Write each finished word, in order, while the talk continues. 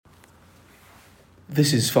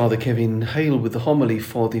This is Father Kevin Hale with the homily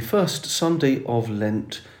for the first Sunday of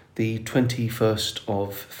Lent, the 21st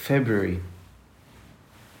of February.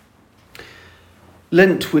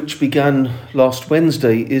 Lent, which began last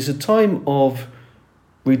Wednesday, is a time of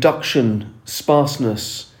reduction,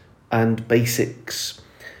 sparseness, and basics.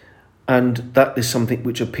 And that is something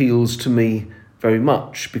which appeals to me very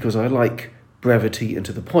much because I like brevity and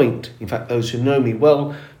to the point. In fact, those who know me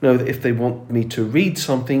well know that if they want me to read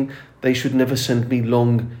something, they should never send me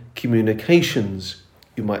long communications.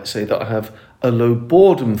 You might say that I have a low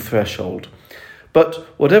boredom threshold. But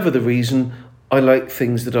whatever the reason, I like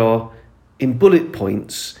things that are in bullet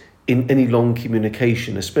points in any long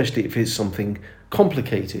communication, especially if it's something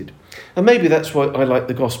complicated. And maybe that's why I like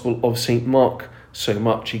the Gospel of St. Mark so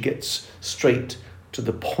much. He gets straight to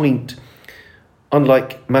the point.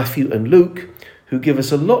 Unlike Matthew and Luke, who give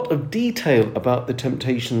us a lot of detail about the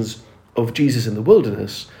temptations of Jesus in the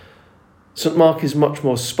wilderness, St. Mark is much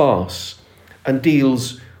more sparse and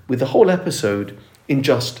deals with the whole episode in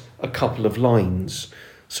just a couple of lines,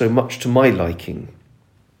 so much to my liking.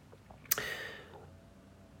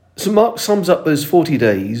 St. Mark sums up those 40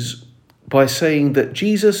 days by saying that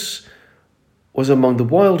Jesus was among the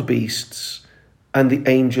wild beasts and the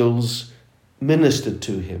angels ministered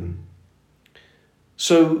to him.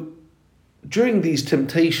 So during these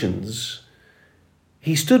temptations,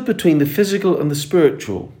 he stood between the physical and the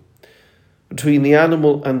spiritual, between the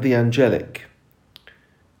animal and the angelic.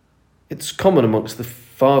 It's common amongst the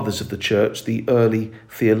fathers of the church, the early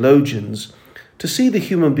theologians, to see the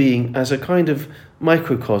human being as a kind of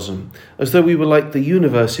microcosm, as though we were like the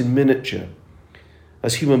universe in miniature.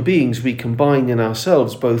 As human beings, we combine in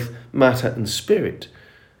ourselves both matter and spirit,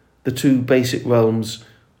 the two basic realms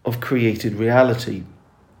of created reality.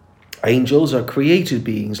 Angels are created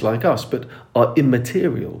beings like us, but are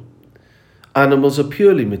immaterial. Animals are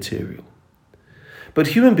purely material. But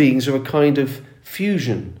human beings are a kind of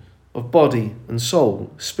fusion of body and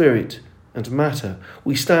soul, spirit and matter.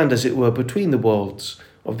 We stand, as it were, between the worlds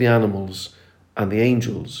of the animals and the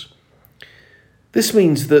angels. This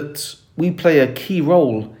means that we play a key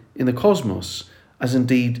role in the cosmos, as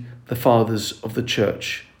indeed the fathers of the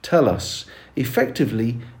church tell us,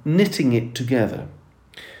 effectively knitting it together.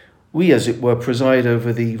 We, as it were, preside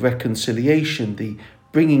over the reconciliation, the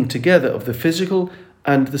bringing together of the physical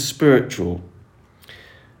and the spiritual.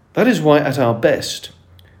 That is why, at our best,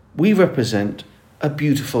 we represent a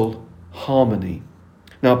beautiful harmony.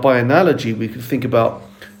 Now, by analogy, we could think about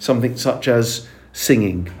something such as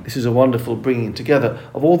singing. This is a wonderful bringing together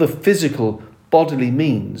of all the physical, bodily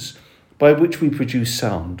means by which we produce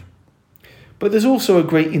sound. But there's also a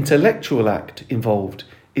great intellectual act involved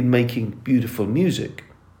in making beautiful music.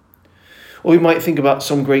 Or we might think about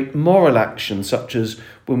some great moral action, such as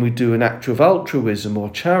when we do an act of altruism or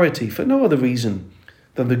charity for no other reason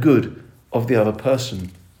than the good of the other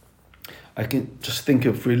person. I can just think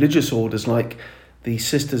of religious orders like the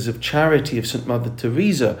Sisters of Charity of St. Mother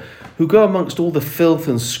Teresa, who go amongst all the filth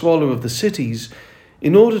and squalor of the cities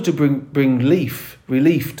in order to bring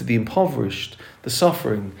relief to the impoverished, the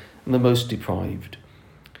suffering, and the most deprived.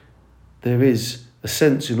 There is a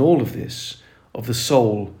sense in all of this of the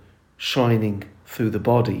soul shining through the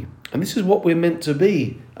body. And this is what we're meant to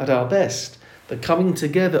be at our best, the coming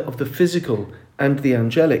together of the physical and the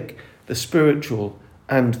angelic, the spiritual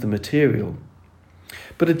and the material.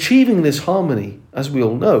 But achieving this harmony, as we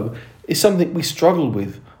all know, is something we struggle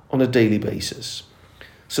with on a daily basis.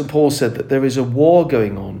 St. Paul said that there is a war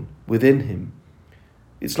going on within him.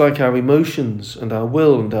 It's like our emotions and our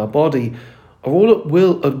will and our body are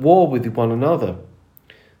all at war with one another.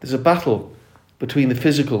 There's a battle between the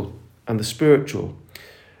physical and the spiritual.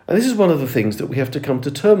 And this is one of the things that we have to come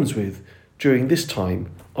to terms with during this time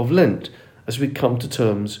of Lent, as we come to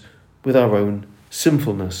terms with our own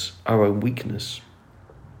sinfulness, our own weakness.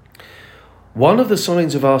 One of the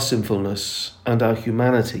signs of our sinfulness and our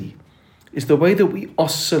humanity is the way that we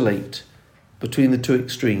oscillate between the two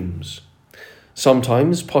extremes,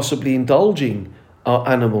 sometimes possibly indulging our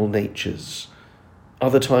animal natures,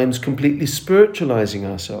 other times completely spiritualizing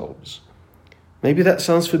ourselves. Maybe that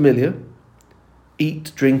sounds familiar.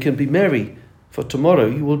 Eat, drink and be merry, for tomorrow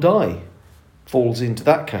you will die falls into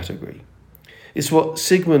that category. It's what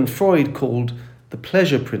Sigmund Freud called the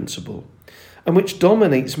pleasure principle, and which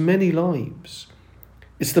dominates many lives.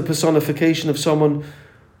 It's the personification of someone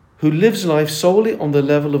who lives life solely on the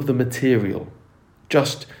level of the material,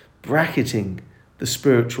 just bracketing the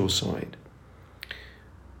spiritual side.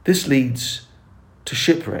 This leads to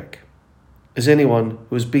shipwreck, as anyone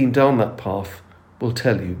who has been down that path will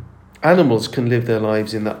tell you. Animals can live their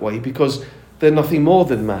lives in that way because they're nothing more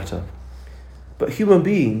than matter. But human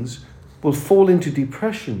beings will fall into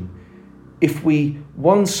depression if we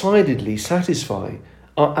one-sidedly satisfy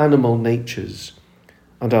our animal natures,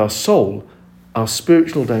 and our soul, our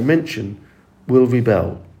spiritual dimension, will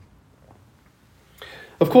rebel.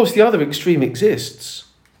 Of course, the other extreme exists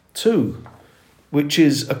too, which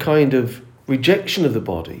is a kind of rejection of the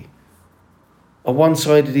body, a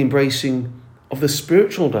one-sided embracing of the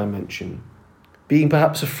spiritual dimension, being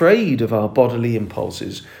perhaps afraid of our bodily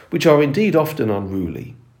impulses, which are indeed often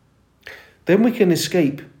unruly. Then we can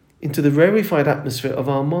escape into the rarefied atmosphere of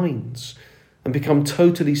our minds and become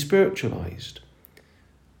totally spiritualized.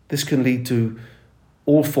 This can lead to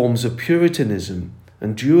all forms of Puritanism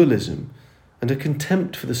and dualism and a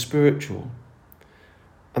contempt for the spiritual.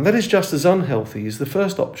 And that is just as unhealthy as the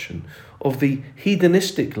first option of the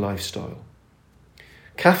hedonistic lifestyle.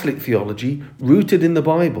 Catholic theology, rooted in the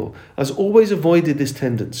Bible, has always avoided this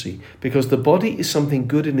tendency because the body is something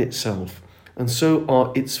good in itself, and so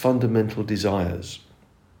are its fundamental desires.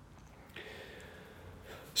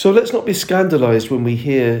 So let's not be scandalized when we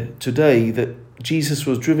hear today that Jesus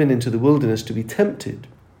was driven into the wilderness to be tempted,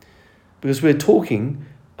 because we're talking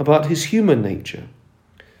about his human nature.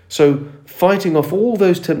 So fighting off all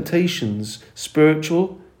those temptations,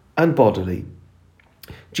 spiritual and bodily,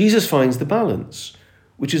 Jesus finds the balance,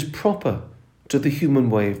 which is proper to the human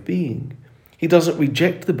way of being. He doesn't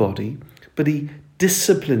reject the body, but he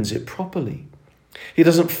disciplines it properly. He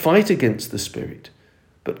doesn't fight against the spirit,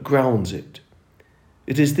 but grounds it.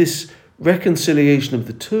 It is this reconciliation of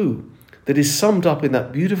the two that is summed up in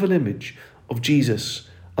that beautiful image of Jesus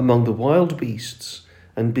among the wild beasts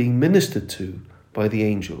and being ministered to by the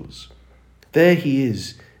angels. There he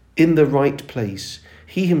is, in the right place.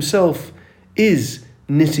 He himself is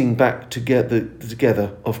knitting back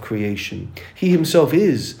together of creation. He himself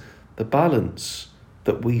is the balance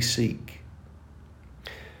that we seek.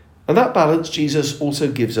 And that balance Jesus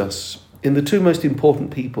also gives us in the two most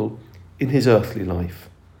important people in his earthly life,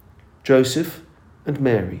 Joseph and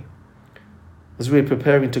Mary. As we're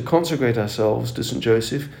preparing to consecrate ourselves to St.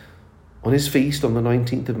 Joseph on his feast on the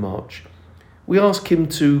 19th of March, we ask him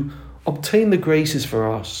to obtain the graces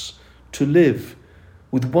for us to live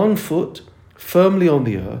with one foot firmly on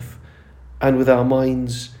the earth and with our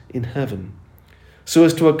minds in heaven, so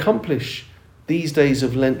as to accomplish these days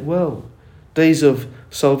of Lent well, days of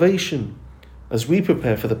salvation, as we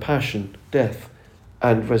prepare for the passion, death,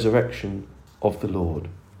 and resurrection of the Lord.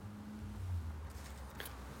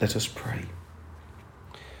 Let us pray.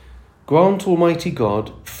 Grant, Almighty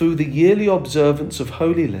God, through the yearly observance of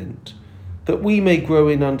Holy Lent, that we may grow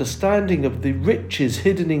in understanding of the riches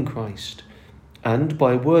hidden in Christ, and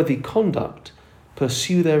by worthy conduct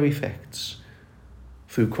pursue their effects.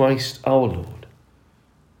 Through Christ our Lord.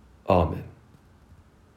 Amen.